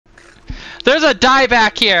There's a die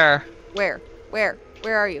back here! Where? Where?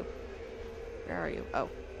 Where are you? Where are you? Oh.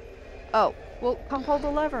 Oh. Well, come hold the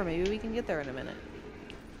lever. Maybe we can get there in a minute.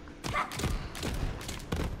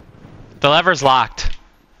 The lever's locked.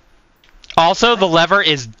 Also, the lever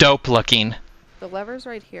is dope looking. The lever's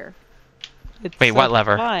right here. Wait, what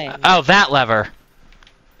lever? Spine. Oh, that lever.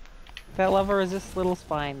 That lever is this little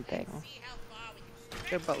spine thing.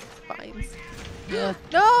 They're both spines. Yeah.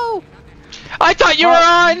 No! I thought you were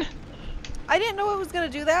on! I didn't know it was gonna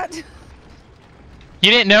do that.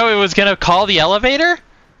 You didn't know it was gonna call the elevator?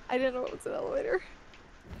 I didn't know it was an elevator.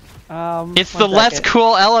 It's the less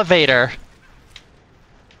cool elevator.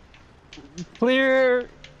 Clear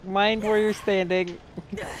mind where you're standing.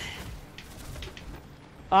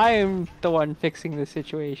 I am the one fixing the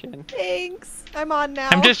situation. Thanks. I'm on now.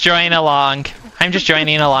 I'm just joining along. I'm just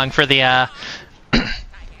joining along for the,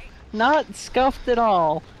 Not scuffed at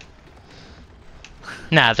all.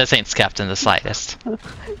 Nah, this ain't scuffed in the slightest.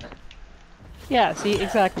 Yeah, see,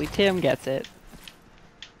 exactly. Tim gets it.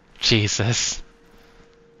 Jesus.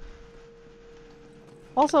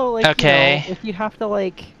 Also, like, okay. you know, if you have to,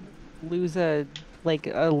 like, lose a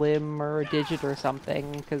limb or a digit or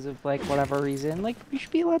something because of, like, whatever reason, like, you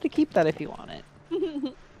should be allowed to keep that if you want it.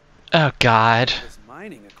 Oh, God. This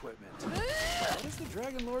mining equipment. What is the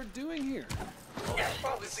Dragon Lord doing here? Well, you've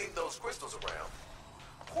probably seen those crystals around.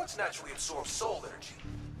 Quartz naturally absorbs soul energy.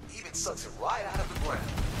 He even sucks it right out of the ground.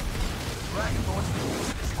 The Dragon Lord's been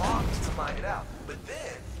using his arms to mine it out, but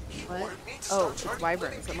then he ordered me to Oh, start it's turning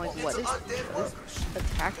vibrant. I'm like, what is undead workers.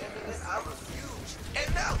 attacking And us? I refused.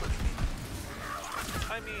 And now look at me.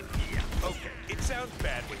 I mean, yeah, okay, it sounds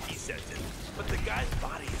bad when he says it, but the guy's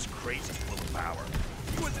body is crazy full of power.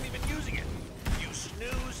 He wasn't even using it. You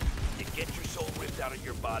snooze, you get your soul ripped out of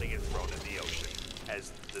your body and thrown in the ocean.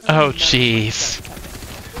 As the Oh, jeez.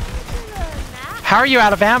 How are you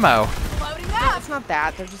out of ammo? No, it's not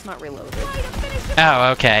that. They're just not reloaded.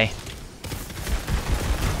 Oh, okay.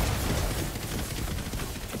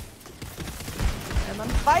 I'm on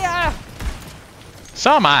fire!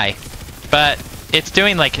 So am I. But it's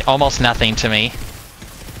doing, like, almost nothing to me.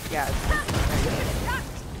 Yeah,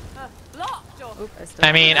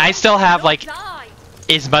 I mean, I still have, like,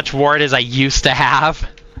 as much ward as I used to have.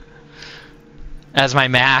 As my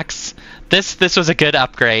max. This was a good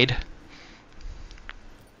upgrade.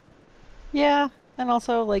 Yeah, and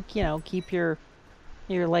also, like, you know, keep your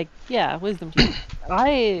like, yeah, wisdom teeth.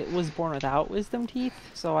 I was born without wisdom teeth,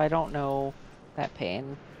 so I don't know that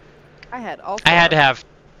pain. I had all four. I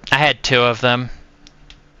had 2 of them.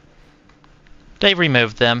 They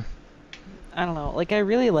removed them. I don't know, like, I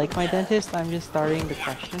really like my dentist. I'm just starting to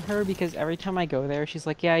question her because every time I go there, she's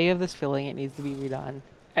like, yeah, you have this filling, it needs to be redone.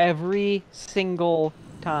 Every single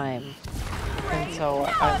time. And so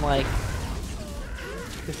I'm like,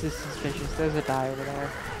 this is suspicious. There's a die over there.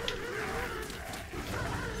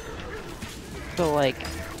 So, like,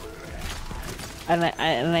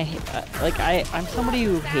 I'm somebody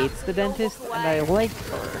who hates the dentist, and I like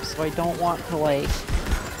her, so I don't want to, like,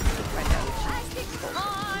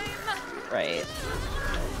 right.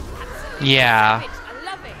 Yeah.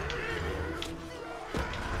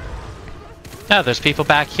 Oh, there's people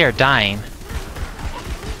back here dying.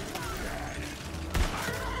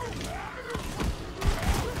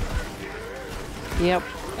 Yep,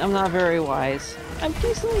 I'm not very wise. I'm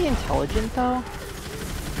decently intelligent, though.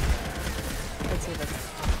 Let's see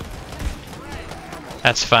this.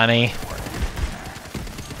 That's funny.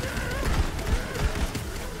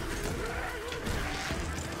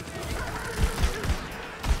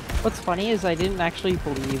 What's funny is I didn't actually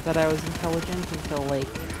believe that I was intelligent until, like,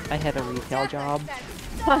 I had a retail job.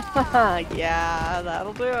 Yeah,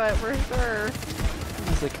 that'll do it for sure. I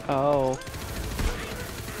was like, oh.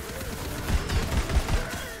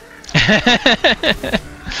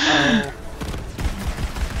 Oh.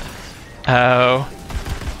 Oh.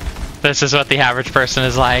 This is what the average person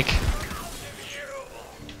is like.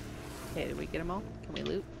 Okay, did we get them all? Can we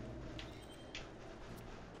loot?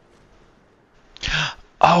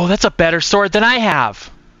 Oh, that's a better sword than I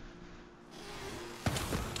have.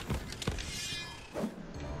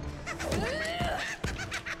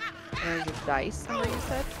 There's a dice somewhere you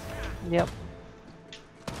said? Yep.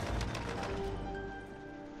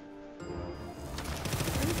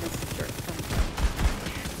 Where did this shirt come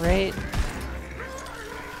from? Right.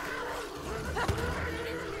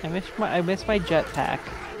 I missed my jetpack.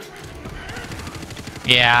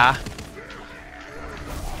 Yeah.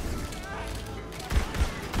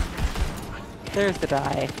 There's the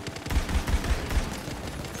die.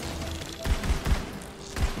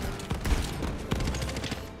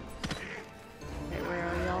 Okay, where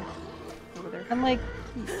are y'all? Over there. I'm like,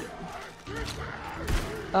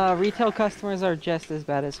 Retail customers are just as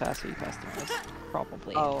bad as fast food customers,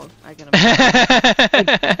 probably. Oh, I can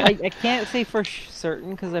imagine. I can't say for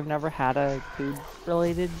certain because I've never had a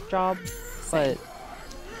food-related job, but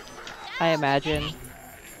I imagine.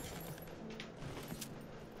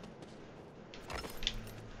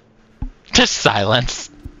 Just silence.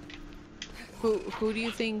 Who do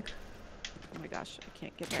you think? Oh my gosh, I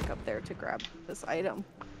can't get back up there to grab this item.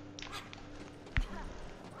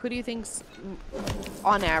 Who do you think's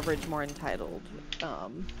on average more entitled?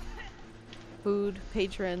 Food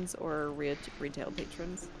patrons or retail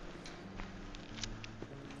patrons?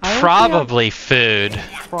 Probably food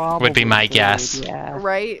would be my food, guess. Yeah.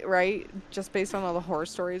 Right. Just based on all the horror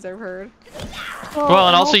stories I've heard. Well,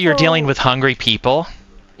 and also you're dealing with hungry people.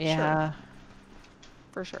 Yeah.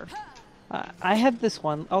 For sure. I had this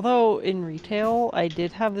one, although in retail, I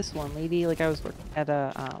did have this one lady, like I was working at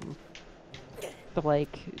a, the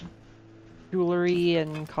like, jewelry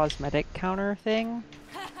and cosmetic counter thing.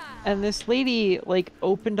 And this lady, like,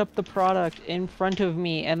 opened up the product in front of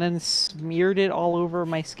me and then smeared it all over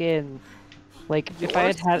my skin. Like, if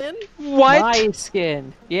I had What? my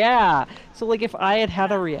skin. Yeah. So, like, if I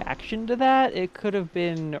had a reaction to that, it could have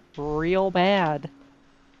been real bad.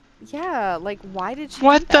 Yeah, like why did she?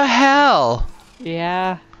 What the hell?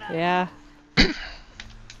 Yeah.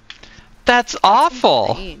 That's awful.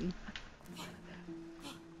 Insane.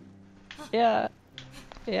 Yeah.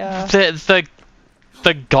 The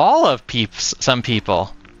gall of some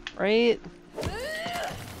people. Right?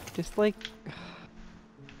 Just like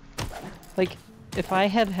if I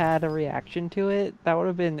had a reaction to it, that would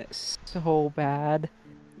have been so bad.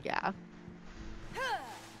 Yeah.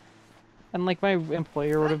 And like my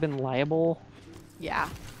employer would have been liable. Yeah.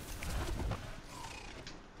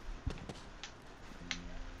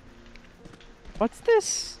 What's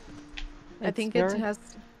this? I think it's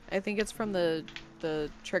from the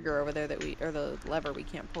trigger over there or the lever we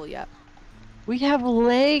can't pull yet. We have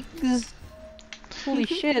legs. Holy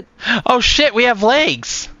shit. Oh shit, we have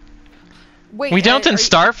legs. Wait, We don't in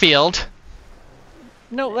Starfield.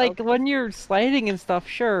 No, like when you're sliding and stuff,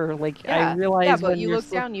 sure. Like Yeah. I realize Yeah, but when you you're look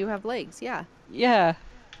down, you have legs. Yeah. Yeah.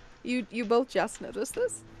 You both just noticed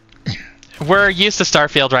this? We're used to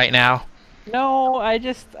Starfield right now. No, I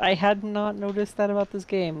had not noticed that about this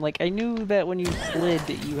game. Like I knew that when you slid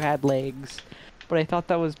you had legs, but I thought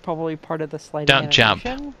that was probably part of the sliding Don't jump.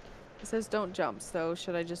 animation. It says don't jump, so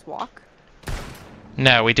should I just walk?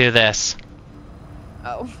 No, we do this.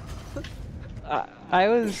 Oh. I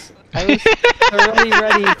was thoroughly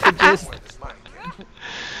ready to just.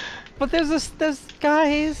 But there's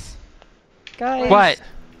guys. What?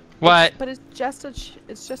 What? But it's just a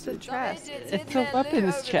chest. It's a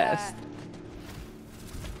weapons chest.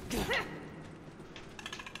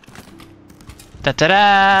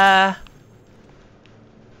 Da-da-da!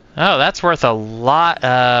 Oh, that's worth a lot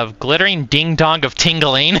of glittering ding-dong of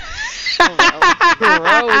tingling. Oh,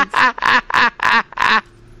 no.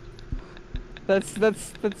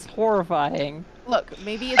 That's horrifying. Look,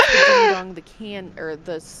 maybe it's the ding dong, the can, or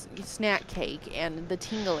the snack cake, and the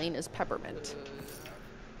tingling is peppermint.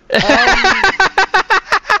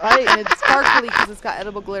 And it's sparkly because it's got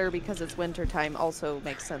edible glitter because it's winter time. Also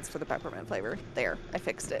makes sense for the peppermint flavor. There, I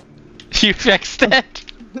fixed it. You fixed it.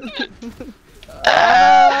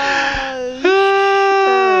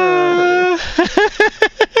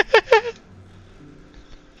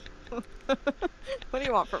 What do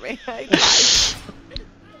you want from me? I died.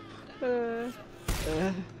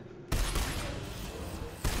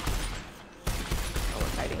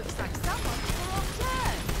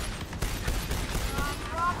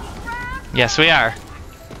 Yes, we are.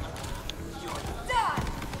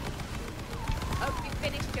 Hope you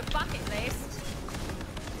finished your bucket list.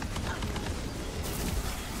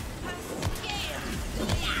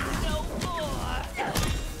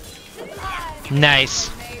 Nice.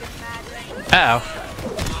 Uh-oh.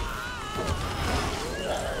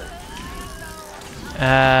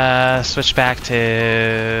 Switch back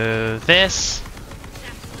to this.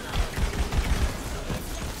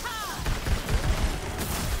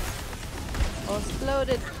 Oh,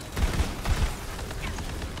 exploded.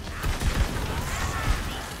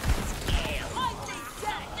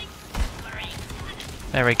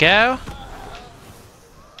 There we go.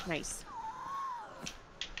 Nice.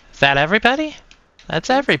 Is that everybody? That's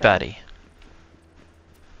everybody.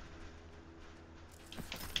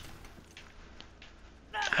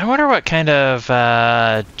 I wonder what kind of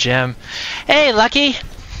gem. Hey, Lucky!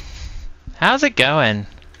 How's it going?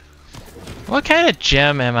 What kind of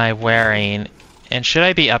gem am I wearing? And should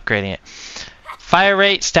I be upgrading it? Fire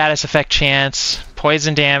rate, status effect chance,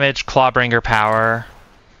 poison damage, clawbringer power.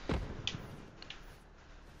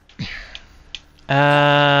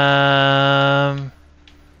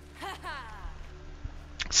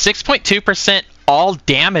 6.2% all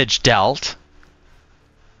damage dealt.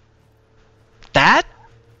 That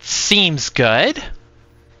seems good.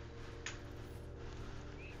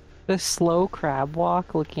 The slow crab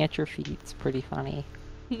walk looking at your feet is pretty funny.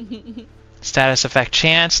 Status effect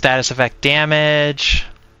chance, status effect damage.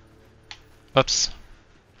 Whoops.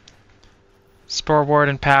 Spore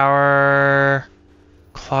Warden power.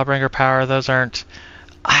 Clawbringer power, those aren't...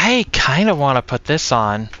 I kind of want to put this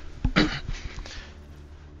on.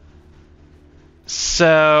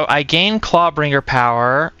 So, I gain Clawbringer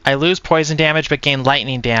power. I lose poison damage but gain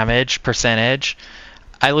lightning damage percentage.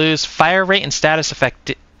 I lose fire rate and status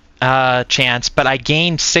effect chance, but I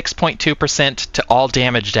gain 6.2% to all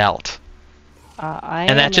damage dealt.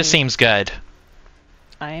 And that just seems good.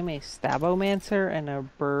 I am a Stabomancer and a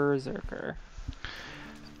Berserker.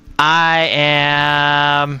 I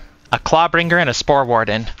am a Clawbringer and a Spore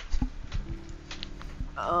Warden.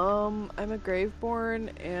 I'm a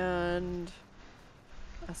Graveborn and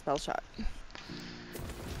a Spell Shot.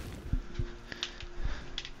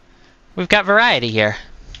 We've got variety here.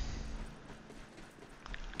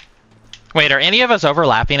 Wait, are any of us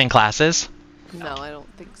overlapping in classes? No, I don't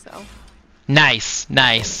think so. Nice,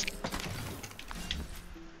 nice.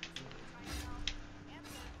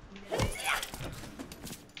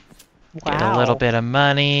 Wow. Get a little bit of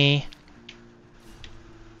money.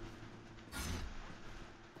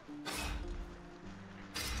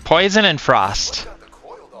 Poison and frost. Got the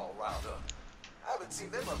coiled all riled up. I haven't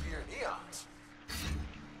seen them up here in eons.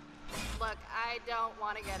 Look, I don't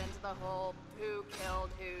want to get into the whole who killed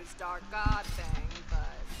whose dark god thing, but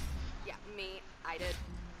yeah, me, I did.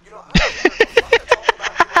 You know, I've heard a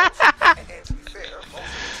lot of talk about heroes. And to be fair, most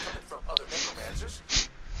of it's coming from other necromancers.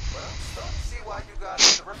 But I'm starting to see why you got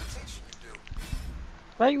the reputation you do.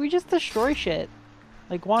 Right, we just destroy shit.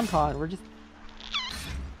 Like Wonton, we're just...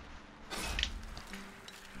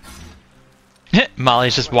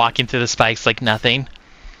 Molly's just walking through the spikes like nothing.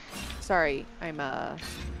 Sorry, I'm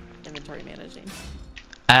inventory managing.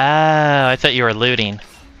 Oh, I thought you were looting.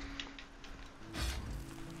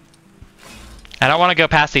 I don't want to go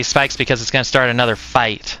past these spikes because it's going to start another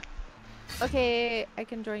fight. Okay, I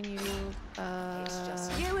can join you. It's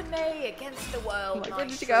just you and me against the world. Where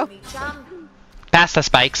did you go? Chum. Past the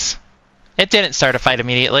spikes. It didn't start a fight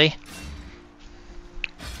immediately.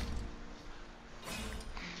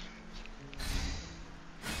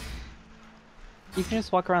 You can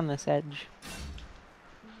just walk around this edge.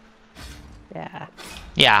 Yeah.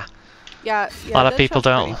 Yeah. Yeah, A lot of that people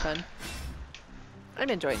show's pretty don't. fun. I'm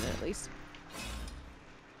enjoying it at least.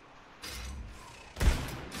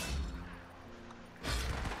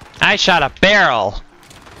 I shot a barrel!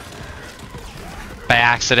 By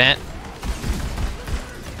accident.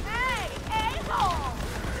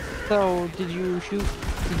 So, did you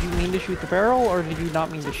mean to shoot the barrel, or did you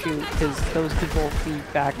not mean to shoot? Because those could both feed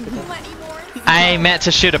back to them. I meant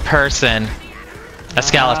to shoot a person. A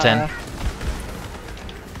skeleton.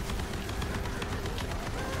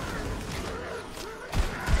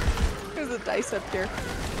 There's a dice up here.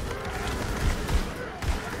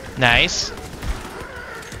 Nice.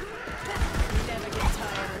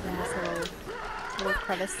 Little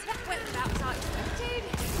crevice.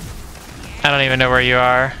 I don't even know where you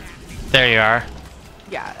are. There you are.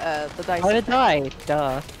 Yeah, the dice. How did it die?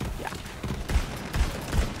 Duh. Yeah.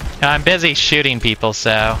 I'm busy shooting people,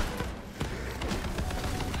 so...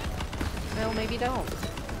 No, maybe don't.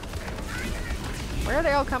 Where are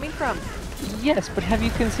they all coming from? Yes, but have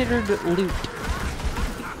you considered loot?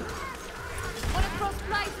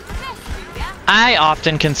 I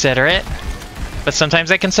often consider it, but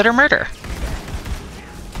sometimes I consider murder.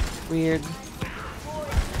 Weird.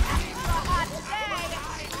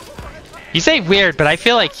 You say weird, but I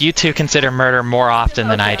feel like you two consider murder more often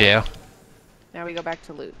than I do. Now we go back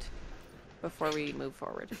to loot before we move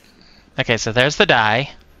forward. Okay, so there's the die.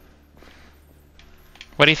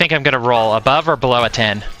 What do you think I'm gonna roll, above or below a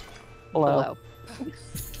 10? Below.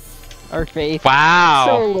 Our faith. Wow!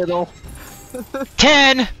 So little.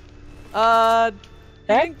 10! You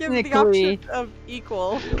didn't give the Technically. option of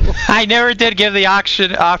equal. I never did give the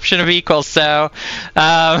option of equal, so...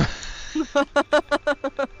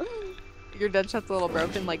 Your deadshot's a little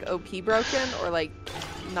broken, like OP broken, or like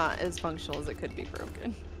not as functional as it could be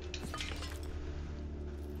broken.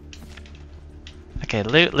 Okay,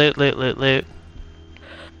 loot, loot, loot, loot, loot.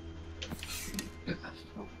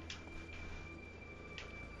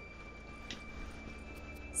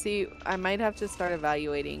 See, I might have to start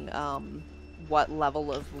evaluating what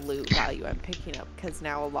level of loot value I'm picking up, because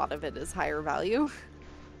now a lot of it is higher value.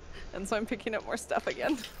 And so I'm picking up more stuff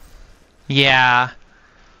again. Yeah.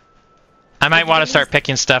 I might want to start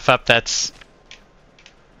picking stuff up that's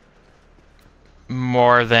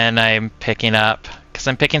more than I'm picking up. Because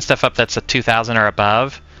I'm picking stuff up that's a 2,000 or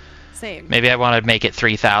above. Same. Maybe I want to make it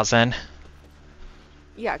 3,000.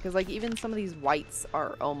 Yeah, because like even some of these whites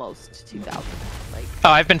are almost 2,000. Like Oh,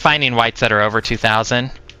 I've been finding whites that are over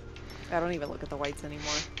 2,000. I don't even look at the whites anymore.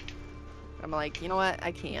 I'm like, you know what?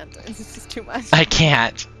 I can't. It's just too much. I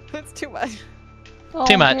can't. It's too much. Oh,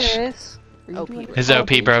 Too much. Paris. Are you OP. doing Is OP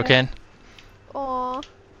calibration? broken? Oh,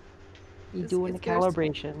 You It's- doing the it's Paris.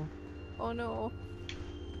 calibration? oh no.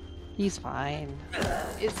 He's fine.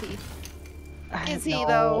 Is he? Is he, No,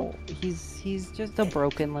 though? He's just a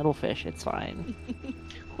broken little fish. It's fine.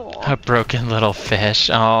 Oh. A broken little fish.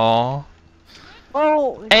 Oh.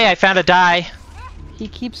 Oh, Hey, I found a die. he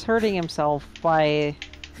keeps hurting himself by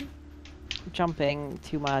jumping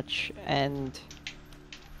too much, and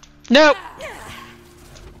Nope.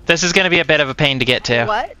 This is gonna be a bit of a pain to get to.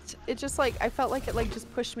 What? It just like I felt like it like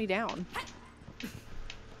just pushed me down.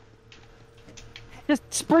 just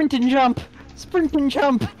sprint and jump, sprint and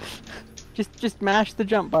jump. Just mash the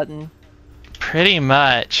jump button. Pretty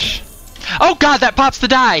much. Oh god, that pops the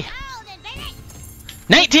die!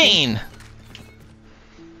 19!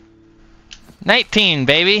 19,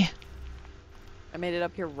 baby! I made it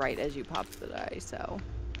up here right as you popped the die, so.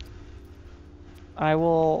 I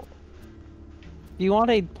will. Do you want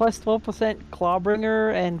a plus 12%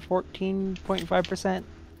 Clawbringer and 14.5%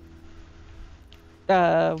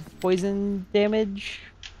 poison damage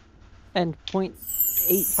and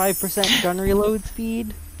 0.85% gun reload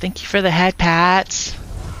speed? Thank you for the head pats.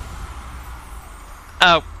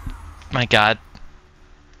 Oh, my god.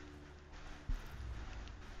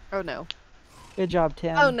 Oh no. Good job,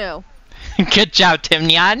 Tim. Oh no. Good job, Tim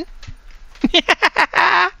Nyan.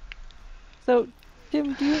 So,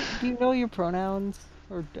 Tim, do you know your pronouns?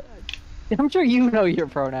 Or I'm sure you know your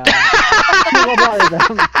pronouns. What are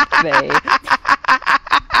them? They.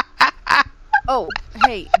 Oh,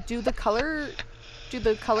 hey, do the color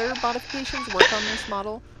modifications work on this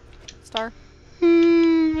model, Star?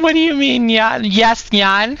 What do you mean, Nyan? Yes,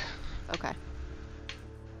 Nyan. Okay.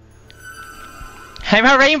 I'm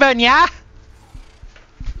a rainbow, Nya.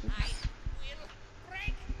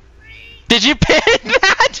 Did you pin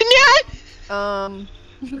that, Nyan?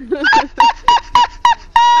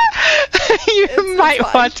 It's You might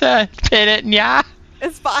fine. want to pin it, Nya.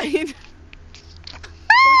 It's fine. I'm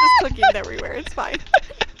just clicking it everywhere. It's fine.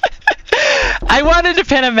 I wanted to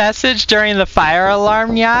pin a message during the fire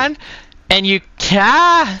alarm, Nyan, and you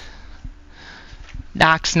can't.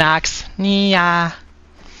 Knox, Nya.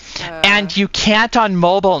 And you can't on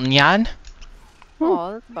mobile, Nyan.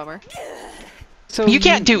 Oh, that's a bummer. So You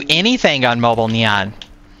can't do anything on mobile, Nyan.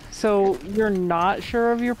 So you're not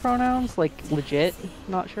sure of your pronouns, like legit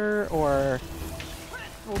not sure, or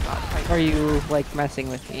Oh god. are you like messing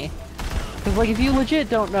with me? Because like if you legit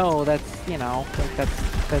don't know, that's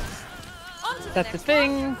like that's a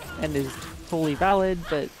thing and is totally valid,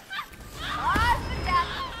 but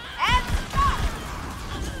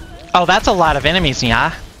Oh, that's a lot of enemies,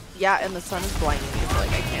 Nya. Yeah, and the sun is blinding me, so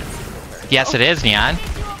like I can't see them very Yes, well. it is, Nyan.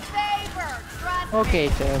 okay,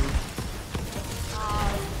 Tim.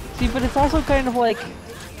 See, but it's also kind of like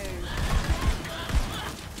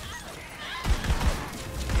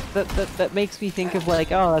that makes me think of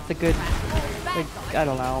like, oh, that's a good, like, I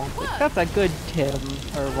don't know, like, that's a good Tim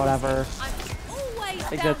or whatever.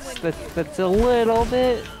 Like that's a little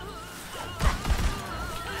bit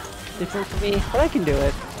different for me, but I can do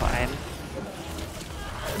it. It's fine.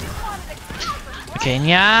 Okay,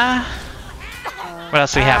 Nya. What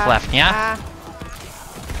else do we have left, Nya?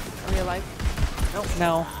 Are we alive?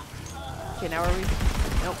 No. Okay, now are we?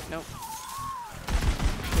 Nope.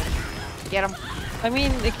 Get him. I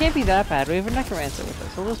mean, it can't be that bad. We have a necromancer with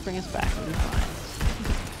us, so let's bring us back. It'll be fine.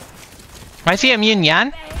 Why is he immune,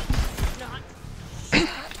 Nyan?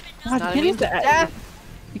 God, Not you, immune can't to just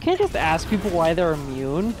death. you can't just ask people why they're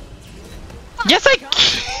immune. Yes, I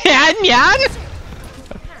can, Nyan!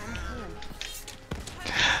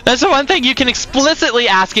 That's the one thing you can explicitly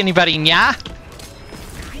ask anybody, Nya.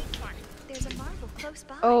 There's a marble close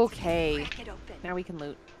by. Okay. Crack it open. Now we can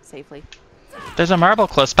loot safely. There's a marble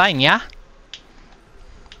close by, Nya.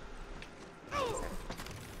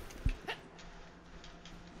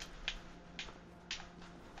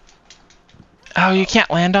 Oh, you can't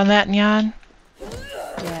land on that, Nyan?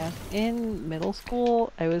 Yeah. In middle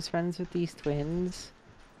school, I was friends with these twins,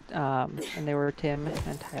 and they were Tim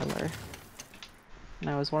and Tyler. And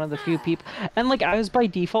I was one of the few people, and like I was by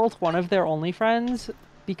default one of their only friends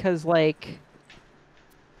because like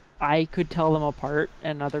I could tell them apart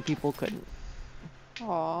and other people couldn't.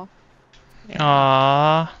 Aw.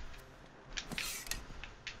 Aww.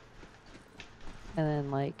 And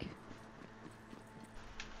then like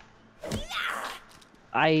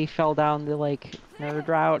I fell down the like nerd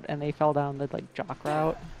route, and they fell down the like jock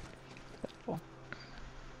route. So,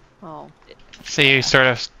 Oh. So you sort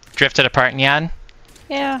of drifted apart, Nyan?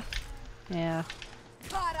 yeah, yeah.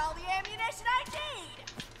 Got all the ammunition I need.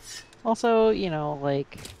 Also, you know,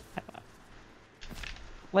 like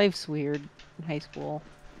life's weird in high school.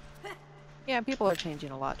 Yeah, people are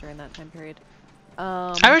changing a lot during that time period.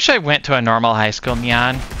 I wish I went to a normal high school,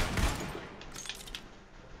 Nyan.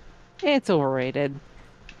 It's overrated,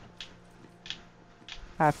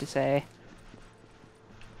 I have to say.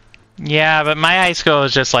 Yeah, but my high school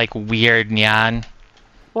was just like weird, Nyan.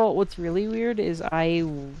 Well, what's really weird is I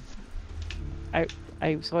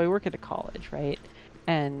work at a college, right?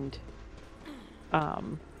 And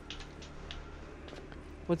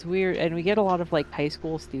what's weird, and we get a lot of like high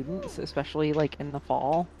school students, especially like in the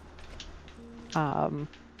fall,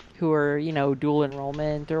 who are, you know, dual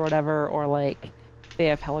enrollment or whatever, or like they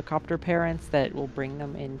have helicopter parents that will bring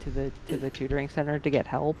them into the tutoring center to get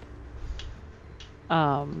help.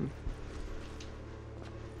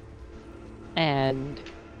 And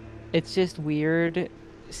it's just weird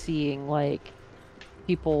seeing like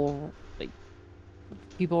people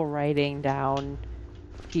writing down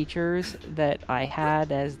teachers that I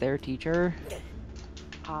had as their teacher.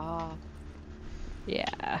 Ah,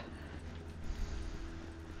 Yeah.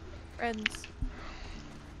 friends.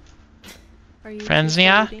 Are you Friends, still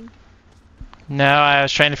Nya? eating? No, I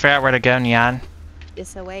was trying to figure out where to go, Nyan.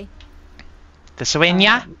 This away. This way,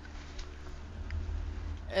 Nya?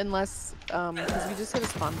 Unless, because we just hit a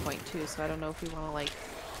spawn point too, so I don't know if we want to like.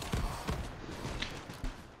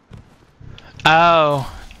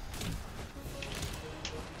 Oh.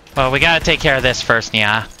 Well, we gotta take care of this first,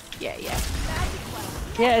 Nya. Yeah, yeah.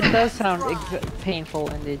 Yeah, it does sound painful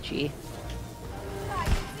and itchy. I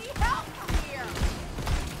can see help from here.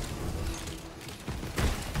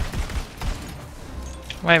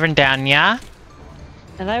 Wyvern down, Nya.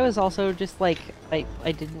 And I was also just like, I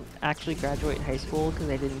didn't actually graduate high school because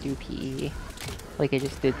I didn't do PE. Like, I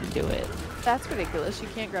just didn't do it. That's ridiculous. You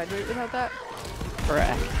can't graduate without that.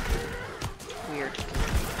 Correct. Weird.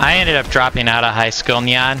 I ended up dropping out of high school,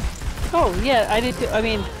 Nyan. Oh, yeah, I did too. I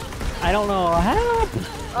mean, I don't know how.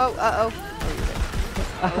 Oh, uh-oh.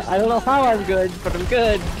 I don't know how I'm good, but I'm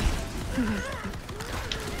good.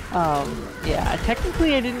 Yeah,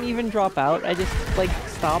 technically I didn't even drop out. I just, like,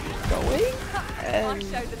 stopped going. And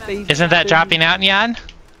Isn't that dropping out, Nyan?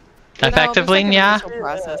 Effectively, yeah. Nya?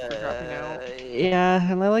 Process for dropping out.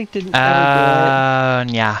 Yeah, and I, like, didn't ever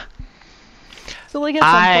do it. Nya. So, like, at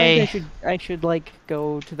some point I should, like,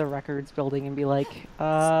 go to the records building and be like,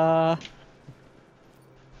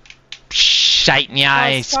 Shite, Nya,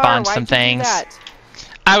 I Oh, Star, spawned why'd some you do things. that?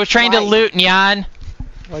 I was trying to Why? loot, Nyan.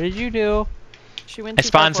 what did you do? She went I too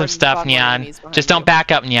far spawned some forward and stuff, spawned more Nyan. enemies behind Just don't you.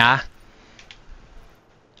 back up, Nya.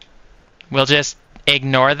 We'll just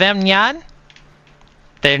ignore them, Nyan.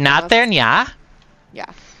 They're not there, Nya. Yeah.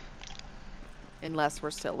 Unless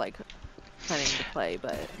we're still, like, planning to play,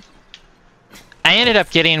 but... I ended up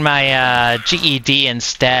getting my GED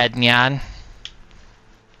instead, Nyan.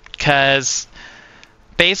 Cause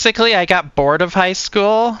basically I got bored of high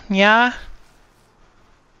school, yeah.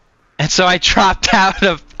 And so I dropped out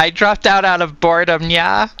of boredom,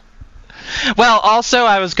 yeah. Well, also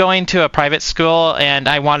I was going to a private school and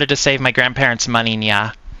I wanted to save my grandparents money,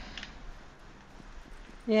 yeah.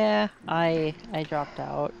 Yeah, I dropped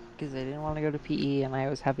out because I didn't want to go to PE and I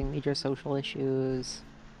was having major social issues.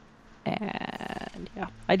 And yeah,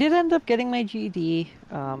 I did end up getting my GED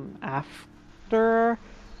after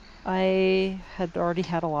I had already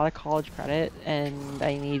had a lot of college credit, and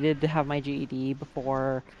I needed to have my GED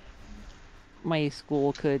before my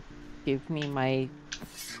school could give me my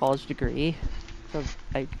college degree. So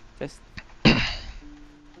I just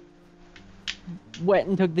went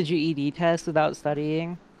and took the GED test without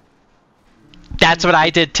studying. That's what I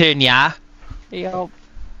did too, yeah. Yep.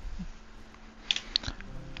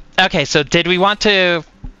 Okay, so did we want to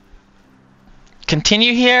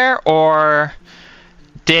continue here, or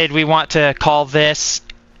did we want to call this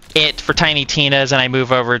it for Tiny Tina's and I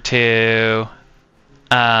move over to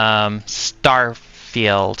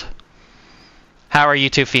Starfield? How are you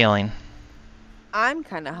two feeling? I'm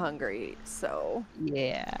kind of hungry, so...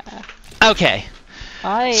 Yeah. Okay.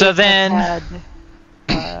 I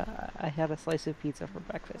had a slice of pizza for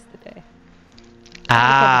breakfast today.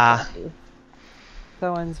 Ah.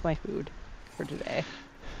 That one's my food for today.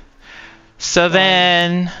 So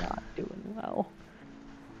then... Not doing well.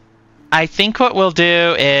 I think what we'll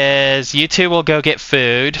do is you two will go get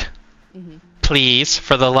food. Mhm. please,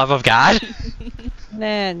 for the love of God.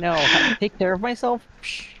 Nah, no. Take care of myself.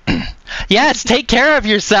 Psh. Yes, take care of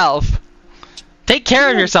yourself. Take care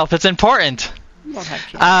of yourself. It's important. You don't have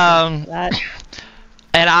chance for that.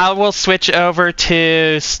 And I will switch over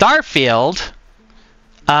to Starfield.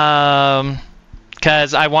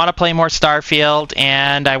 Because I want to play more Starfield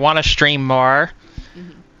and I want to stream more.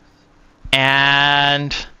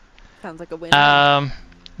 And Sounds like a win.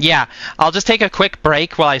 yeah, I'll just take a quick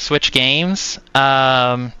break while I switch games.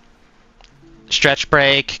 Stretch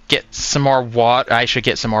break, get some more water. I should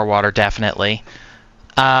get some more water, definitely.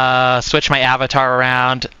 Switch my avatar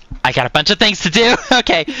around. I got a bunch of things to do.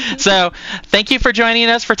 Okay, so thank you for joining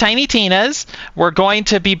us for Tiny Tina's. We're going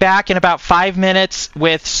to be back in about 5 minutes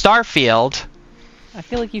with Starfield. I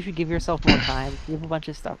feel like you should give yourself more time. You have a bunch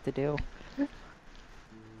of stuff to do.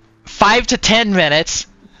 5 to 10 minutes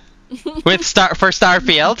with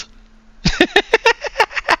Starfield.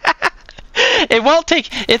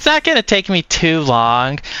 It's not gonna take me too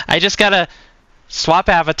long. I just gotta swap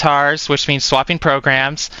avatars, which means swapping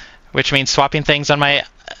programs, which means swapping things on my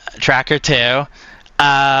tracker too.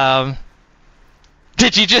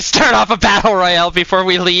 Did you just start off a battle royale before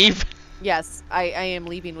we leave? Yes, I am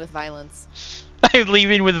leaving with violence. I'm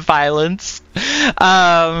leaving with violence.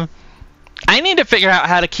 I need to figure out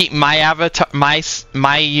how to keep my avatar, my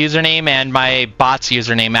username and my bot's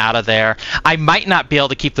username out of there. I might not be able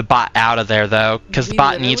to keep the bot out of there though, because the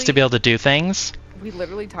bot needs to be able to do things. We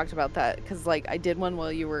literally talked about that because like I did one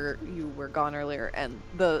while you were gone earlier, and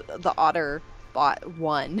the otter bot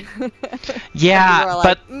won. Yeah, we were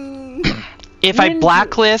but like, if I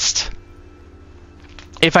blacklist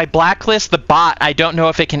the bot, I don't know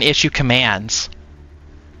if it can issue commands.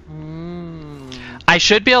 I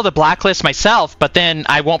should be able to blacklist myself, but then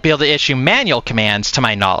I won't be able to issue manual commands, to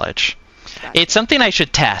my knowledge. Gotcha. It's something I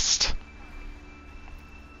should test.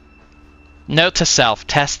 Note to self,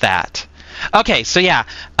 test that. Okay, so yeah,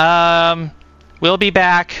 we'll be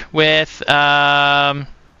back with Starfield.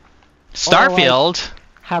 Or, like,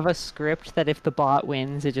 have a script that if the bot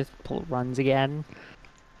wins, it just runs again.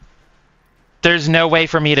 There's no way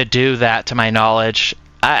for me to do that, to my knowledge.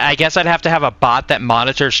 I guess I'd have to have a bot that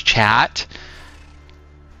monitors chat.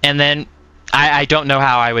 And then, I don't know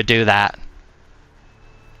how I would do that.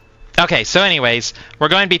 Okay, so anyways, we're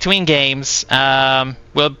going between games.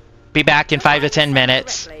 We'll be back in 5 to 10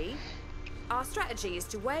 minutes. Our strategy is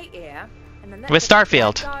to wait here and then let With the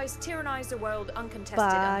Starfield. bad guys tyrannize the world uncontested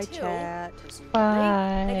Bye, until chat. presumably,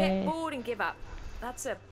 Bye. they get bored and give up. That's a